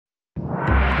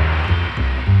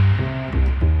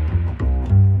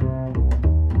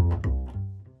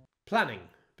Planning,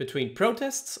 between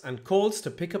protests and calls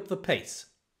to pick up the pace.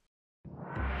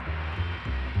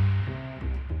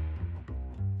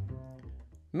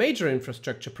 Major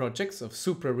infrastructure projects of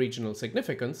supra-regional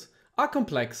significance are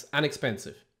complex and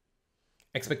expensive.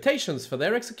 Expectations for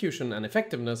their execution and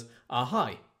effectiveness are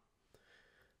high.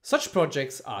 Such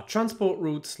projects are transport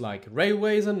routes like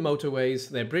railways and motorways,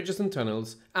 their bridges and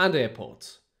tunnels, and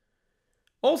airports.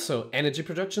 Also, energy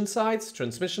production sites,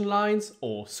 transmission lines,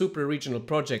 or supra-regional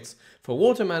projects for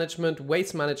water management,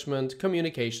 waste management,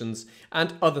 communications,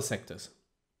 and other sectors.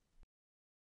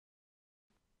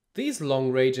 These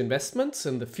long-range investments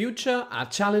in the future are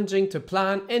challenging to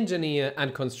plan, engineer,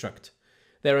 and construct.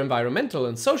 Their environmental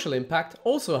and social impact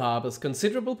also harbors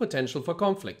considerable potential for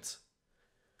conflicts.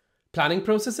 Planning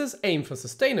processes aim for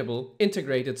sustainable,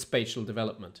 integrated spatial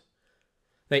development.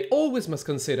 They always must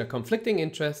consider conflicting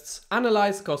interests,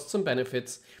 analyze costs and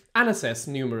benefits, and assess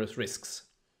numerous risks.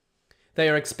 They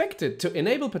are expected to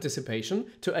enable participation,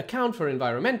 to account for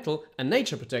environmental and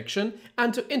nature protection,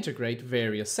 and to integrate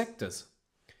various sectors.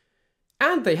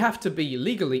 And they have to be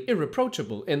legally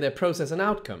irreproachable in their process and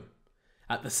outcome.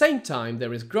 At the same time,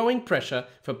 there is growing pressure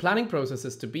for planning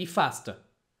processes to be faster.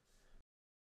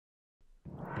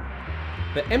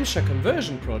 The Emscher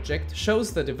Conversion project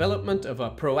shows the development of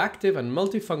a proactive and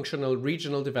multifunctional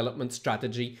regional development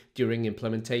strategy during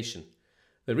implementation.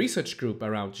 The research group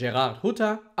around Gerard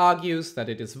Hutter argues that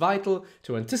it is vital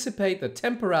to anticipate the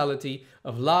temporality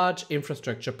of large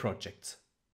infrastructure projects.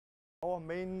 Our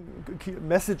main key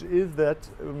message is that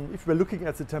if we're looking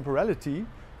at the temporality,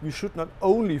 we should not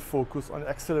only focus on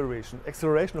acceleration.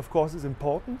 Acceleration, of course, is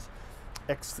important.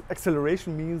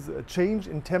 Acceleration means a change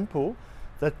in tempo,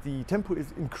 that the tempo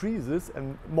increases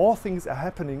and more things are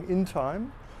happening in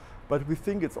time. But we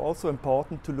think it's also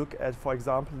important to look at, for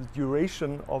example, the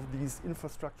duration of these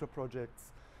infrastructure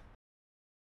projects.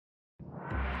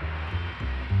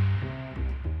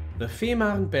 The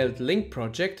Fehmarnbelt Link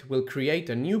project will create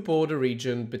a new border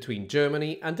region between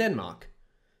Germany and Denmark.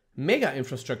 Mega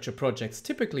infrastructure projects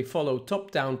typically follow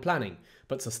top-down planning,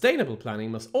 but sustainable planning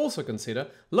must also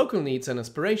consider local needs and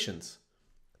aspirations.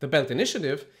 The Belt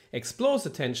Initiative explores the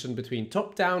tension between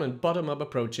top-down and bottom-up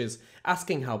approaches,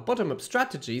 asking how bottom-up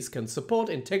strategies can support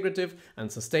integrative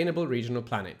and sustainable regional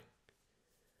planning.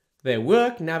 Their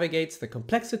work navigates the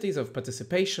complexities of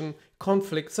participation,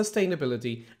 conflict,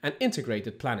 sustainability, and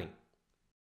integrated planning.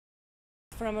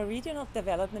 From a regional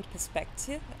development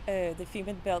perspective, the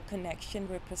Fehmarnbelt connection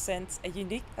represents a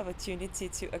unique opportunity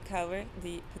to uncover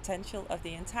the potential of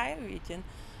the entire region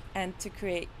and to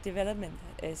create development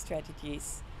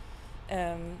strategies.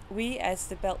 We, as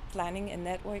the Belt Planning and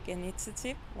Network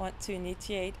Initiative, want to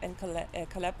initiate a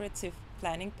collaborative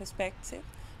planning perspective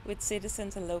with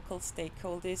citizens and local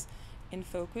stakeholders in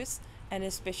focus, and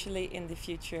especially in the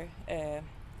future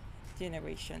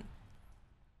generation.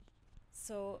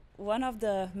 So one of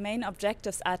the main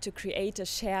objectives are to create a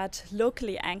shared,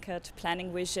 locally anchored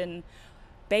planning vision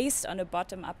based on a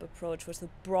bottom-up approach with a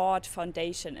broad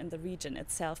foundation in the region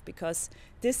itself, because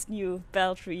this new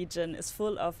belt region is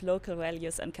full of local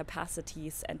values and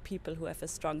capacities and people who have a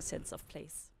strong sense of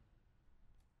place.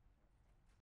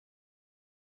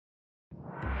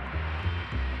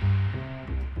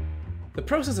 The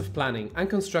process of planning and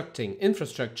constructing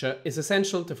infrastructure is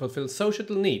essential to fulfill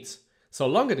societal needs, so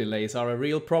longer delays are a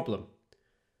real problem.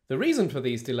 The reason for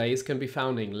these delays can be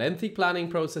found in lengthy planning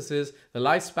processes, the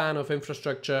lifespan of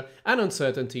infrastructure, and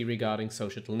uncertainty regarding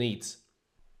societal needs.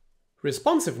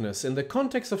 Responsiveness in the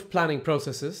context of planning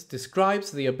processes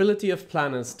describes the ability of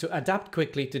planners to adapt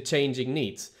quickly to changing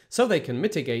needs, so they can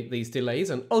mitigate these delays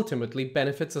and ultimately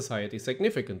benefit society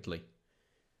significantly.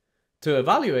 To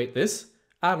evaluate this,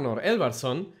 Arnór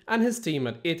Elvarsson and his team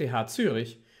at ETH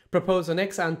Zurich propose an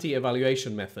ex-ante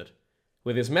evaluation method.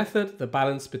 With this method, the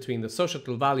balance between the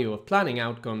societal value of planning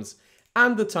outcomes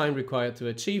and the time required to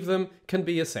achieve them can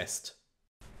be assessed.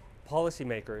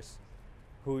 Policymakers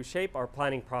who shape our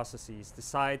planning processes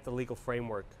decide the legal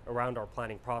framework around our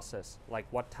planning process, like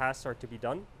what tasks are to be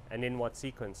done and in what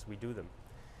sequence we do them.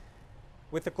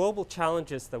 With the global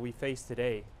challenges that we face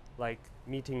today, like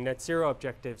meeting net zero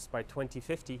objectives by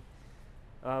 2050,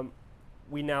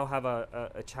 we now have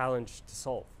a challenge to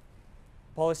solve.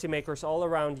 Policymakers all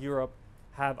around Europe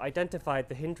have identified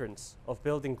the hindrance of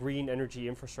building green energy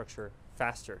infrastructure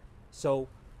faster. So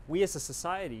we as a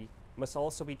society must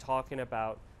also be talking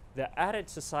about the added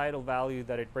societal value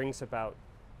that it brings about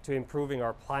to improving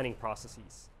our planning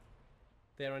processes.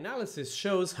 Their analysis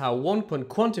shows how one can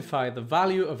quantify the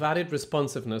value of added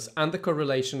responsiveness and the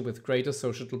correlation with greater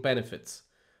societal benefits.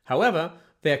 However,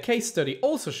 their case study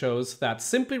also shows that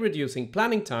simply reducing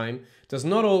planning time does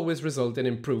not always result in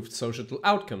improved societal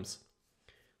outcomes.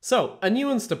 So, a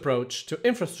nuanced approach to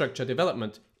infrastructure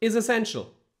development is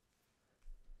essential.